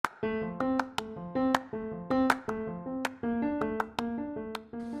Good.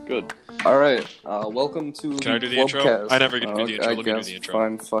 All right. Welcome to Can I do the Plubcast. intro? I never get to do the intro. Let me do the intro.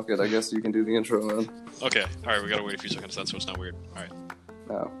 Fine, fuck it. I guess you can do the intro then. Okay. All right. We gotta wait a few seconds then, so it's not weird. All right.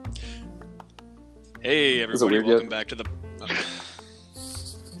 No. Hey, Is it everybody! weird Welcome yet? back to the.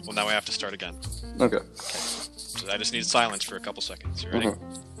 Well, now I have to start again. Okay. So I just need silence for a couple seconds. You ready?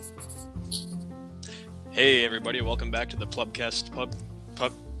 Mhm. Hey, everybody! Welcome back to the Plubcast. Pub.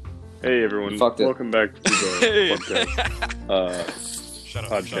 Hey everyone, Fucked it. welcome back to the Shut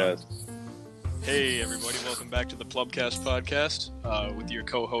up. podcast. Shut up. Hey, everybody! Welcome back to the Plubcast podcast with your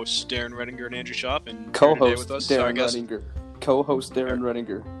co-hosts Darren Redinger and Andrew Shop, and here today Co-host with us, our Darren guest. Redinger. Co-host Darren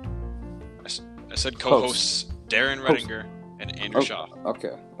Redinger. I said co-hosts Darren Redinger and Andrew Shop.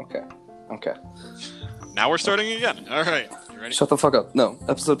 Okay. Now we're starting again. All right, you ready? Shut the fuck up. No,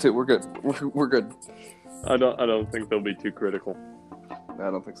 episode 2. We're good. We're good. I don't think they'll be too critical. I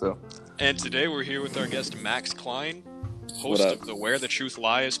don't think so. And today we're here with our guest Max Klein, host What up? of the Where the Truth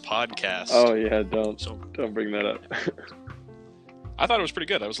Lies podcast. Oh yeah, don't So bring that up. I thought it was pretty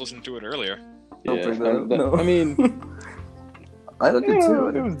good. I was listening to it earlier. Don't Yeah, bring that up. No. I mean, I did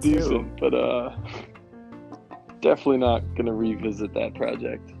too. it was decent, but definitely not gonna revisit that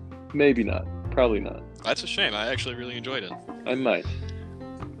project. Maybe not. Probably not. That's a shame. I actually really enjoyed it. I might.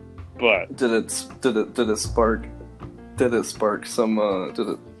 But Did it spark some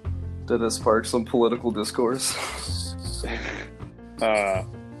political discourse?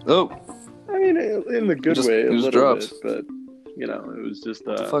 Oh, I mean, in the good way, a just little dropped. bit, but you know, it was just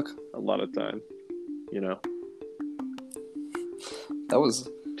what the fuck? a lot of time. You know, That was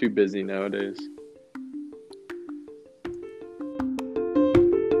too busy nowadays.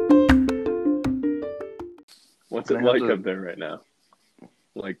 What's it I have like to- up there right now?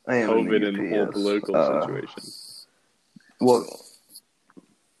 Like I am in the COVID and the whole UP, political yes. situation. well.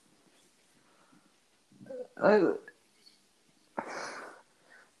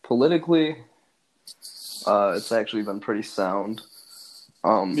 Politically, it's actually been pretty sound.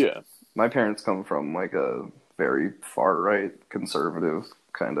 Yeah. My parents come from like a very far right, conservative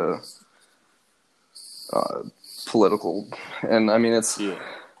kind of political, and I mean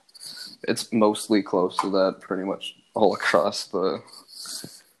it's mostly close to that, pretty much all across the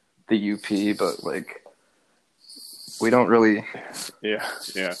UP, but like we don't really. Yeah.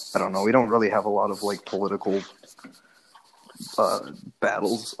 I don't know. We don't really have a lot of like political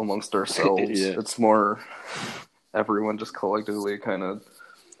battles amongst ourselves. Yeah. It's more everyone just collectively kind of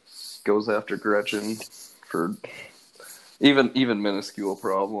goes after Gretchen for even minuscule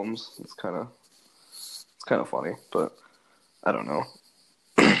problems. It's kind of funny, but I don't know.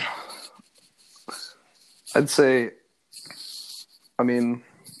 I'd say, I mean,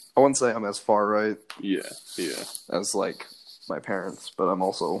 I wouldn't say I'm as far right Yeah. as like my parents, but I'm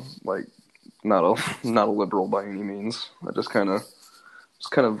also like not a liberal by any means. I just kind of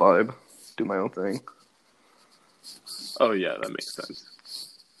vibe, do my own thing. Oh yeah, that makes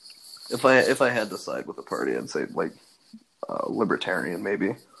sense. If I had to side with a party, I'd say like libertarian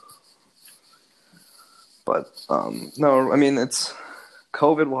maybe. But no, I mean it's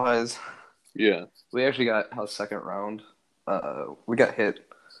COVID wise. Yeah. We actually got a second round. We got hit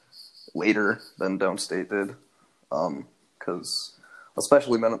later than downstate did, because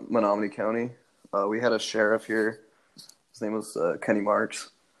especially Menominee County, we had a sheriff here. His name was Kenny Marks,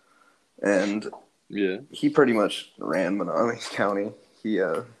 and Yeah. he pretty much ran Menominee County.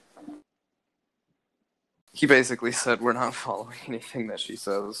 He basically said we're not following anything that she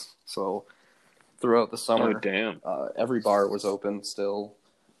says. So throughout the summer, Oh damn. every bar was open still.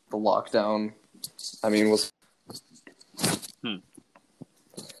 The lockdown, I mean, was.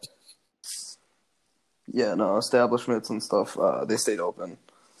 Yeah, no, establishments and stuff, they stayed open.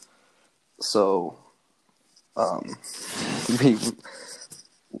 So,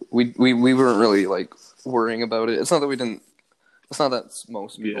 we weren't really, like, worrying about it. It's not that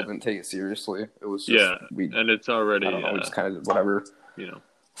most people didn't take it seriously. It was just, and it's already I don't know, we just kind of did whatever you know,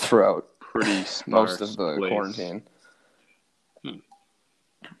 throughout pretty sparse most of the place. quarantine.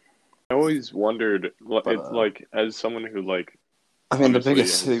 I always wondered, But, it's like, as someone who like, I mean, the honestly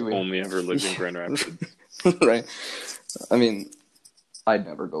biggest has city we... only ever lived in Grand Rapids. Right. I mean, I'd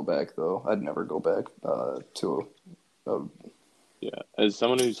never go back, though. I'd never go back to a... Yeah, as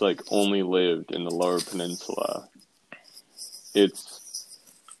someone who's like only lived in the Lower Peninsula, it's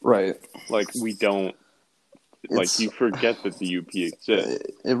Right. like we don't, like you forget that the UP exists.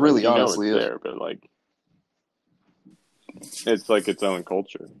 It really You know honestly it's is. there, but like, it's like its own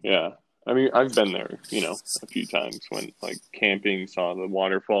culture. Yeah. I mean, I've been there, you know, a few times when, like, camping, saw the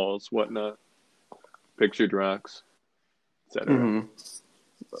waterfalls, whatnot, pictured rocks, etc.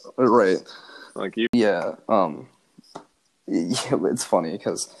 Mm-hmm. Right. Like you. Yeah. Yeah, it's funny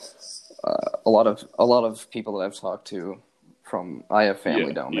because a lot of people that I've talked to I have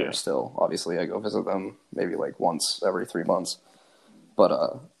family down there still. Obviously, I go visit them maybe like once every 3 months.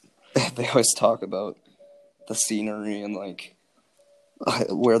 But they always talk about the scenery and like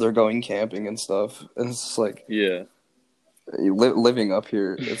where they're going camping and stuff. And it's just like, living up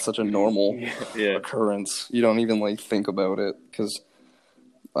here, it's such a normal occurrence. You don't even like think about it because,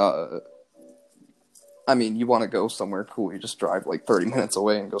 I mean, you want to go somewhere cool, you just drive like 30 minutes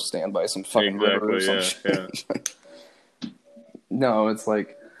away and go stand by some fucking river or some shit. No, it's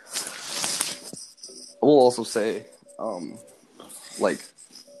like, we'll also say, like,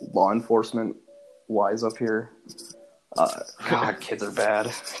 law enforcement wise up here, God, kids are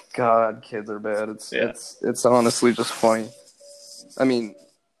bad. God, kids are bad. It's honestly just funny. I mean,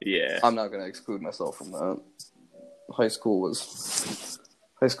 I'm not gonna exclude myself from that. High school was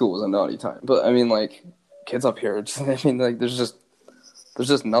a naughty time, but I mean, like, kids up here, I mean, like, there's just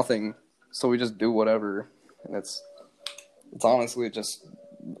nothing, so we just do whatever, and it's honestly just,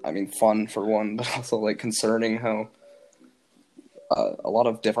 I mean, fun for one, but also like concerning how a lot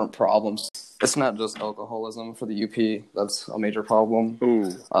of different problems. It's not just alcoholism for the UP. That's a major problem.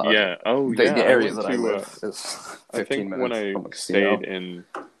 Ooh, yeah. Oh, the, yeah. The area that I live is 15 minutes when I from a casino. stayed in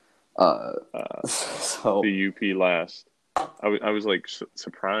so the UP last, I was like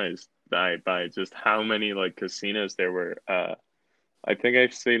surprised by just how many like casinos there were. I think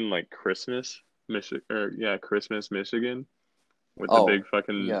I've stayed in like Christmas, Michigan, with the big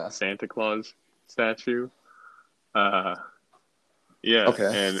fucking Santa Claus statue. Okay.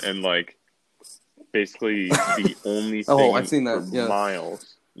 And like basically the only thing I've seen that. for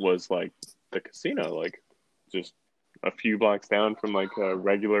miles was like the casino, like just a few blocks down from like a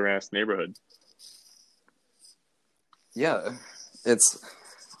regular ass neighborhood. Yeah, it's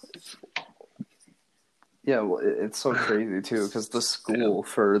so crazy too because the school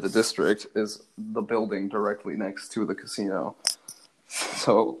for the district is the building directly next to the casino.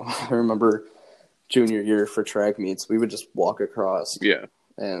 So I remember junior year for track meets, we would just walk across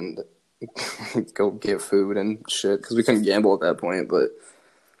and go get food and shit because we couldn't gamble at that point. But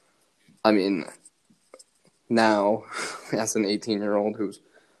I mean, now as an 18-year-old who's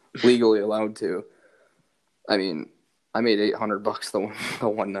legally allowed to, I mean, I made $800 the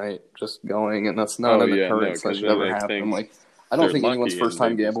one night just going, and that's not an occurrence that should ever happen. I'm like, I don't think anyone's first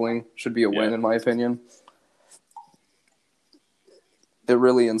time gambling should be a win, in my opinion. It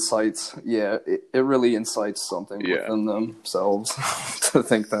really incites, it really incites something within themselves to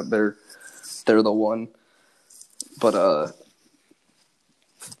think that they're the one. But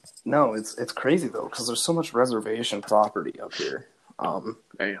no, it's crazy though because there's so much reservation property up here.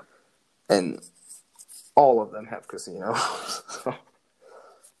 And all of them have casinos.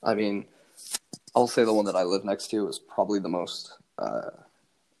 I mean, I'll say the one that I live next to is probably the most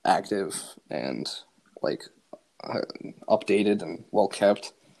active and like updated and well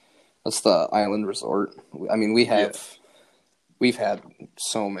kept. That's the Island Resort. I mean, we've had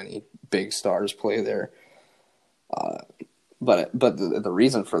so many big stars play there. But the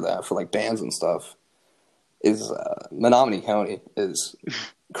reason for that, for like bands and stuff, is Menominee County is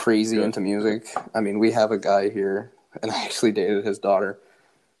crazy into music. I mean, we have a guy here, and I actually dated his daughter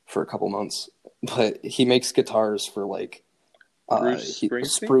for a couple months, but he makes guitars for like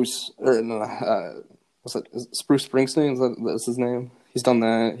Spruce Springsteen? That's his name? He's done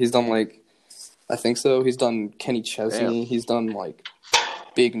that. He's done like, I think so. He's done Kenny Chesney. He's done like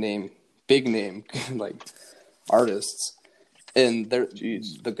big name like artists. And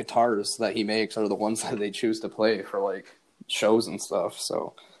the guitars that he makes are the ones that they choose to play for like shows and stuff.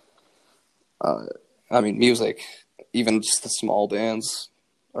 So, I mean, music, even just the small bands,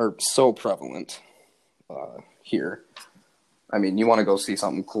 are so prevalent here. I mean, you want to go see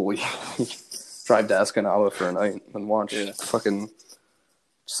something cool, you drive to Escanaba for a night and watch fucking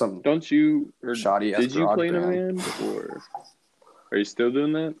some. Don't you? Shoddy did you play in a band, or are you still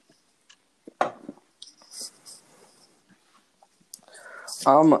doing that? It's,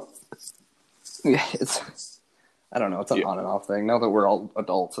 I don't know, it's an on and off thing. Now that we're all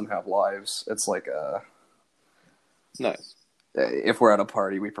adults and have lives, it's like nice. If we're at a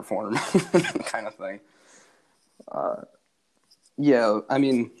party, we perform kind of thing. I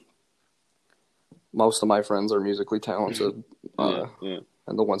mean, most of my friends are musically talented, and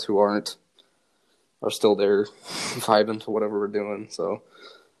the ones who aren't are still there vibing to whatever we're doing, so.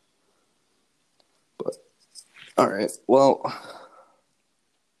 But, alright, well,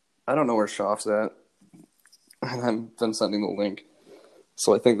 I don't know where Shoff's at. I've been sending the link.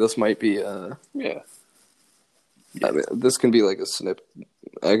 So I think this might be I mean, this can be like a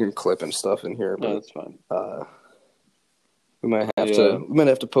can clip and stuff in here, No, but that's fine. we might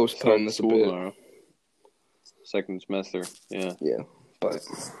have to postpone this a bit. Tomorrow. Second semester. Yeah. Yeah, but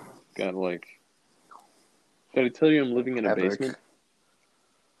Got like. Did I tell you I'm living in a epic. basement?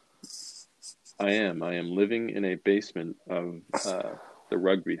 I am living in a basement of the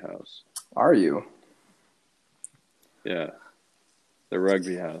rugby house. Are you? Yeah. The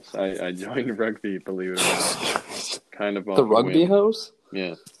rugby house. I joined rugby, believe it or not. Kind of off The a rugby whim. house?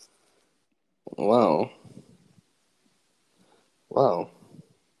 Yeah. Wow.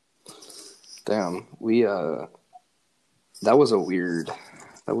 Damn. That was a weird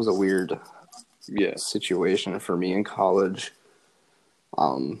Yeah. situation for me in college.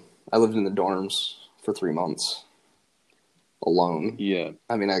 I lived in the dorms for 3 months alone. Yeah.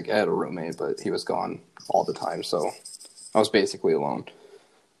 I mean, I had a roommate, but he was gone all the time, so I was basically alone.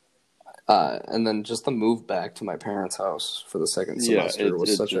 And then just the move back to my parents' house for the second semester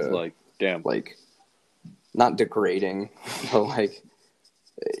was such just a like, damn. like, not degrading, but like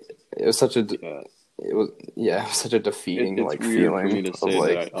it was such a it was such a defeating It's like weird feeling for me to of say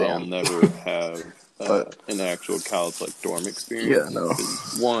like, that I'll damn. never have But- an actual college like dorm experience. Yeah, no.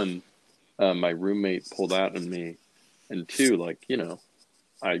 'Cause one, my roommate pulled out on me, and two, like, you know,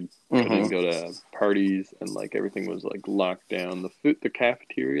 I couldn't go to parties, and like everything was like locked down. The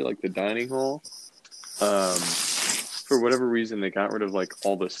cafeteria, like the dining hall, for whatever reason, they got rid of like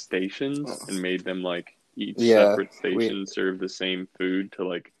all the stations and made them like each separate station serve the same food to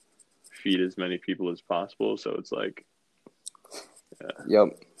like feed as many people as possible. So it's like,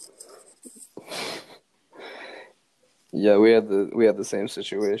 Yep. Yeah, we had the same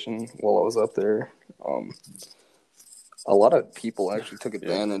situation while I was up there. A lot of people actually took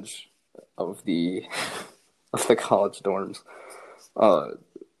advantage of the college dorms. Our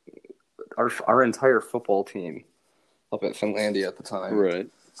entire football team up at Finlandia at the time, right?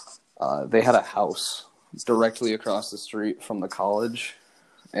 They had a house directly across the street from the college,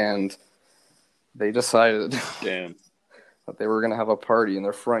 and they decided Damn. that they were going to have a party in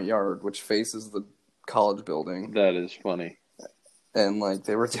their front yard, which faces the college building. That is funny. And like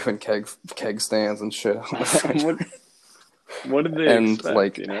they were doing keg stands and shit on the front. What did they and expect,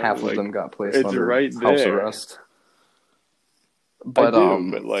 like you know? half Like, of them got placed it's under right house there. arrest. But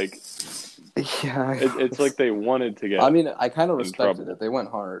but like, yeah, it's like they wanted to get. I mean, I kind of in respected trouble. it. They went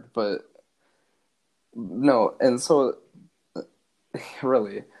hard, but no, and so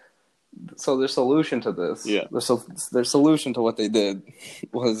really, so their solution to this, their solution to what they did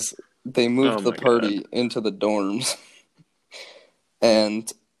was they moved the party into the dorms, and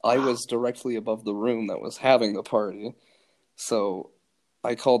I was directly above the room that was having the party, so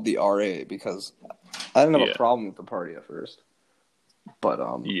I called the RA because I didn't have a problem with the party at first, but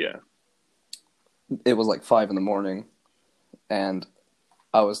it was like 5 a.m, and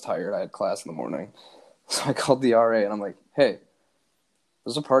I was tired. I had class in the morning, so I called the RA and I'm like, "Hey,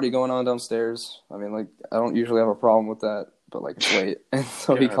 there's a party going on downstairs. I mean, like, I don't usually have a problem with that, but like it's late." And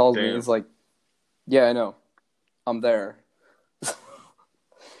so he calls me. He's like, "Yeah, I know, I'm there."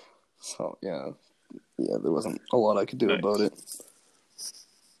 So yeah, there wasn't a lot I could do about it.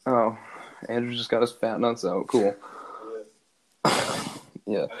 Oh, Andrew just got his fat nuts out. Cool.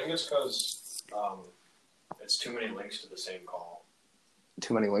 Yeah. I think it's because it's too many links to the same call.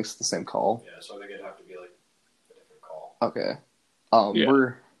 Too many links to the same call? Yeah, so I think it'd have to be like a different call. Okay.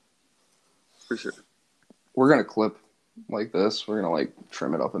 For sure. We're gonna clip like this. We're gonna like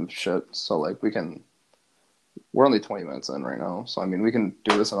trim it up and shit. So like we're only 20 minutes in right now. So I mean we can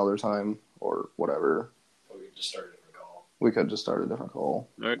do this another time or whatever. Or we could just start a different call. We could just start a different call.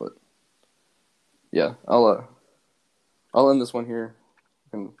 All right. But yeah, I'll end this one here. You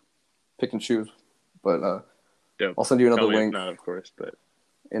can pick and choose. But I'll send you another link. Not, of course, but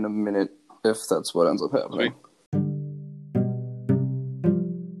in a minute if that's what ends up happening. Sweet.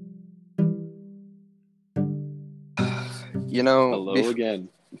 You know, hello again.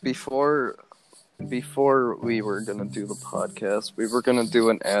 Before we were gonna do the podcast, we were gonna do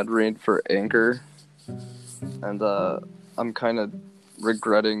an ad read for Anchor, and I'm kind of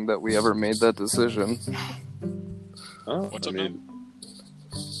regretting that we ever made that decision. Oh, What's up, man?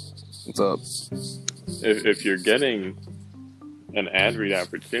 What's up? If you're getting an ad read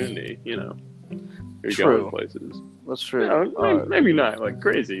opportunity, you know, you're True. going places. That's true. You know, maybe not like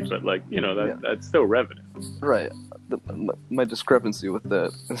crazy, but like, you know, that's still revenue. Right. My discrepancy with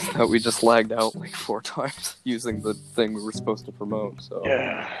that is that we just lagged out like 4 times using the thing we were supposed to promote. So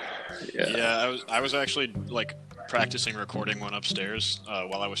Yeah. I was actually like practicing recording one upstairs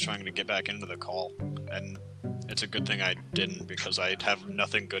while I was trying to get back into the call, and it's a good thing I didn't because I have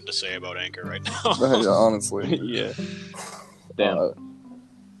nothing good to say about Anchor right now. honestly, Yeah. Damn.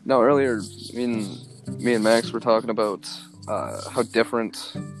 No, earlier, me and Max were talking about how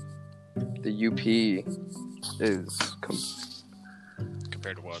different the UP is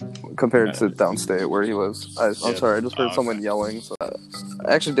Compared to what? compared to downstate where he lives. I'm sorry, I just heard someone okay. yelling. So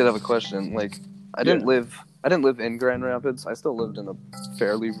I actually did have a question. Like, I didn't live in Grand Rapids. I still lived in a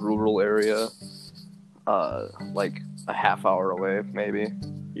fairly rural area, like a half hour away, maybe.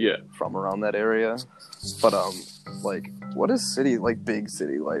 Yeah. From around that area, but like, what is big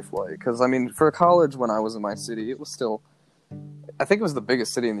city life like? Because I mean, for college when I was in my city, it was still. I think it was the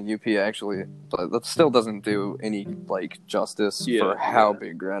biggest city in the UP, actually, but that still doesn't do any, like, justice for how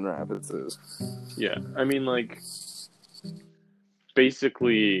big Grand Rapids is. Yeah, I mean, like,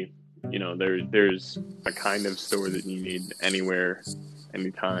 basically, you know, there's a kind of store that you need anywhere,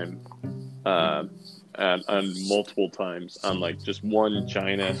 anytime, on multiple times on, like, just one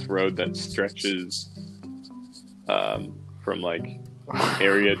giant-ass road that stretches from, like,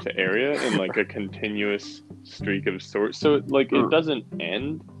 area to area in, like, a continuous streak of stores. So, like, it doesn't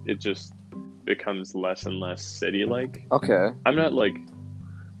end. It just becomes less and less city-like. Okay. I'm not, like...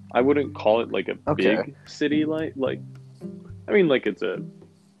 I wouldn't call it, like, a big city, like... I mean, like, it's a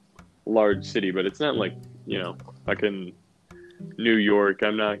large city, but it's not, like, you know, fucking New York.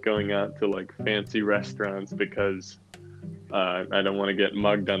 I'm not going out to, like, fancy restaurants because I don't want to get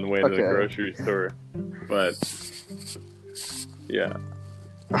mugged on the way to the grocery store. But... yeah.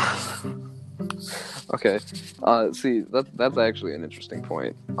 Okay. See, that's actually an interesting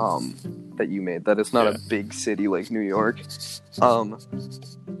point that you made, that it's not a big city like New York.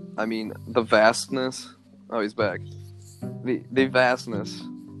 I mean, the vastness... Oh, he's back. The vastness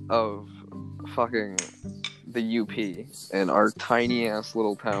of fucking the UP and our tiny-ass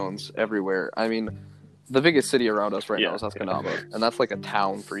little towns everywhere. I mean, the biggest city around us right now is Escanaba, and that's like a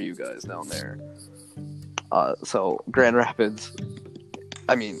town for you guys down there. So Grand Rapids,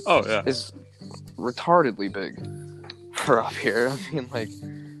 I mean, is retardedly big for up here. I mean, like,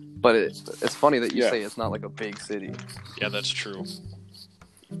 but it's funny that you say it's not like a big city. Yeah, that's true.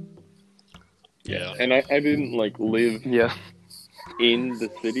 Yeah. And I didn't, like, live in the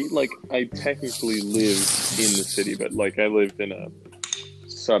city. Like, I technically lived in the city, but, like, I lived in a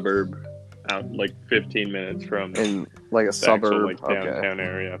suburb out, like, 15 minutes from in, like, a the suburb, actual, like, downtown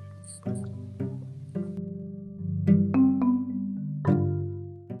area.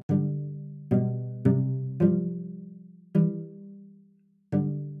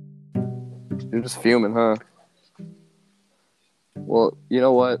 You're just fuming, huh? Well, you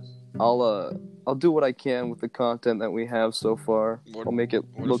know what? I'll do what I can with the content that we have so far. I'll make it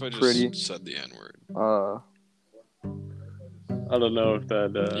look pretty. What if I just said the N-word? I don't know if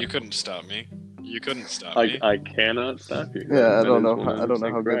that... You couldn't stop me. You couldn't stop me. I cannot stop you. Yeah, I don't know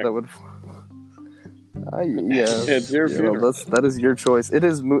how good that would... It's your funeral. That is your choice. It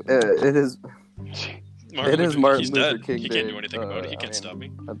is Martin He's Luther dead. King He Day. can't do anything about it. He can't stop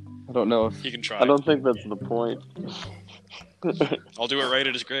me. I don't know if... He can try. I don't think that's the point. I'll do it right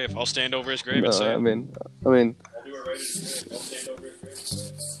at his grave. I'll stand over his grave and say I mean... I'll do it right at his grave. I'll stand over his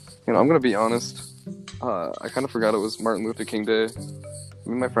grave. You know, I'm gonna be honest. I kind of forgot it was Martin Luther King Day. Me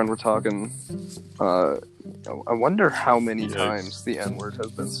and my friend were talking. I wonder how many times the N-word has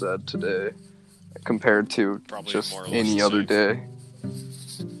been said today compared to Probably just more or less any the other same. day.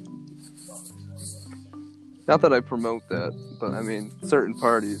 Not that I promote that, but I mean, certain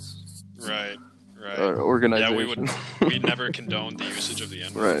parties. Right. Organizations. Yeah, we never condone the usage of the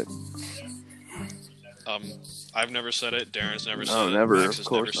N-word. Right. I've never said it. Darren's never said it. Never. Max Of has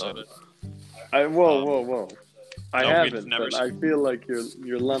course never not. said it. Whoa. I haven't, never but I feel like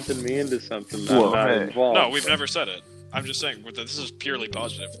you're lumping me into something that I'm not involved. No, we've never said it. I'm just saying this is purely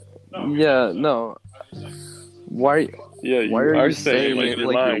positive. No. Why? Yeah, why are you saying it you're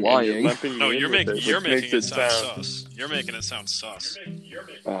like lying? you're lying? No, you're making it sound sus. You're making it sound sus.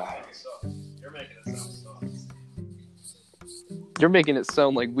 You're making it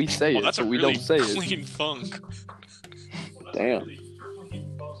sound like we say it, That's but we really don't say it. clean funk. Damn.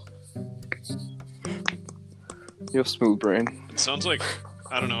 You have smooth brain. It sounds like,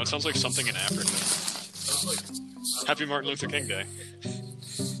 I don't know, it sounds like something in Africa. Happy Martin Luther King Day.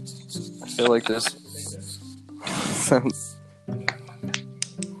 I feel like this sounds...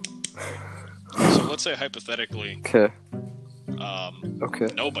 So let's say hypothetically, Okay.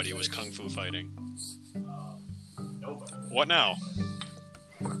 Nobody was kung fu fighting. What now?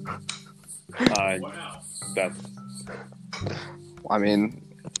 I mean,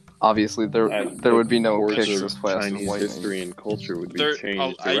 obviously there would be no kicks as fast as Chinese lightning. history and culture would be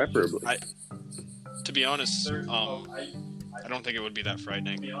changed irreparably. To be honest, I don't think it would be that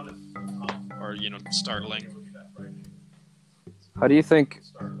frightening or startling. How do you think?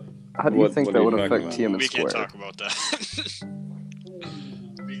 How do you What- think what that are you would talking affect about? Tiananmen We can't Square? talk about that.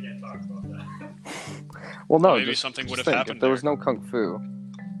 Well, no, Maybe just, something would just have think, happened if there was there. no kung fu.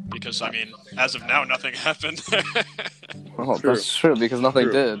 Because, I mean, as of now, nothing happened. Well, True. that's true because nothing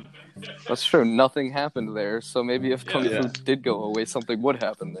True. did. That's true. Nothing happened there. So maybe if kung Yeah. fu did go away, something would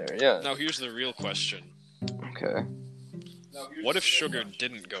happen there. Yeah. Now, here's the real question. Okay. What if sugar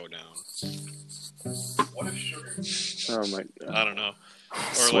didn't go down? Oh my god. I don't know. Or,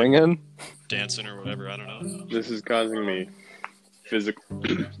 like, Swinging. dancing or whatever, I don't know. This is causing me physical.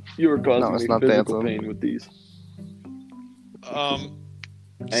 You are causing No, it's me not physical dancing. pain with these. So,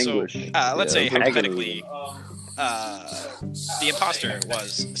 Anguish. let's say Yeah, hypothetically, the imposter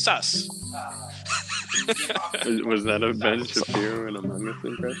was sus. Was that a Ben Shapiro and Among Us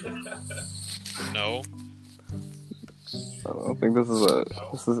impression? No, I don't think this is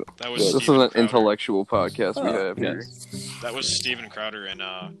that was this is Steven an Crowder. intellectual podcast we Oh, have here. yes. That was Steven Crowder and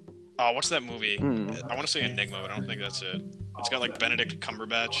what's that movie? I want to say Enigma, but I don't think that's it. It's got like Benedict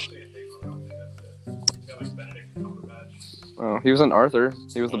Cumberbatch. Oh, he was in Arthur.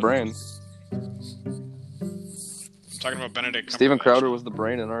 He was the brain. I'm talking about Benedict Cumberbatch. Steven Crowder was the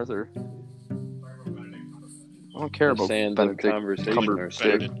brain in Arthur. I don't care The about sands of Benedict conversation are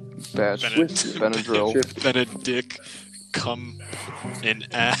Cumberbatch. Benedict- Benadryl. Benedict come in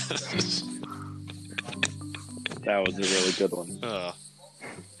ass. That was a really good one.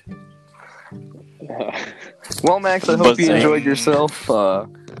 Well, Max, I hope you Buzzing. enjoyed yourself. Yeah.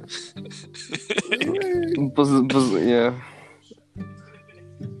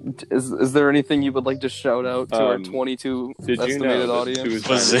 Is there anything you would like to shout out to our 22 Did you estimated know that audience?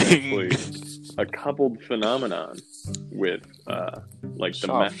 suicide is Buzzing. actually a coupled phenomenon with like the Shut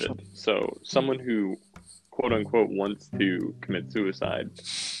up, method? So someone who quote unquote wants to commit suicide,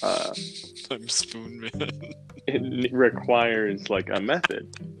 I'm Spoon Man. it requires like a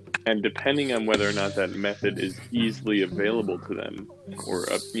method, and depending on whether or not that method is easily available to them, or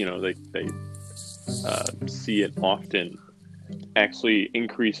they see it often, actually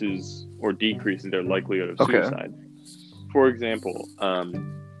increases or decreases their likelihood of Okay. suicide. For example,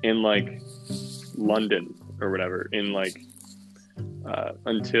 in like London or whatever, in like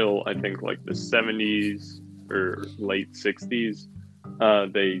until I think like the 70s or late 60s,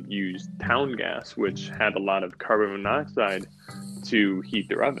 they used town gas, which had a lot of carbon monoxide to heat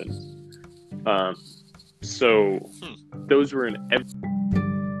their ovens. So those were in every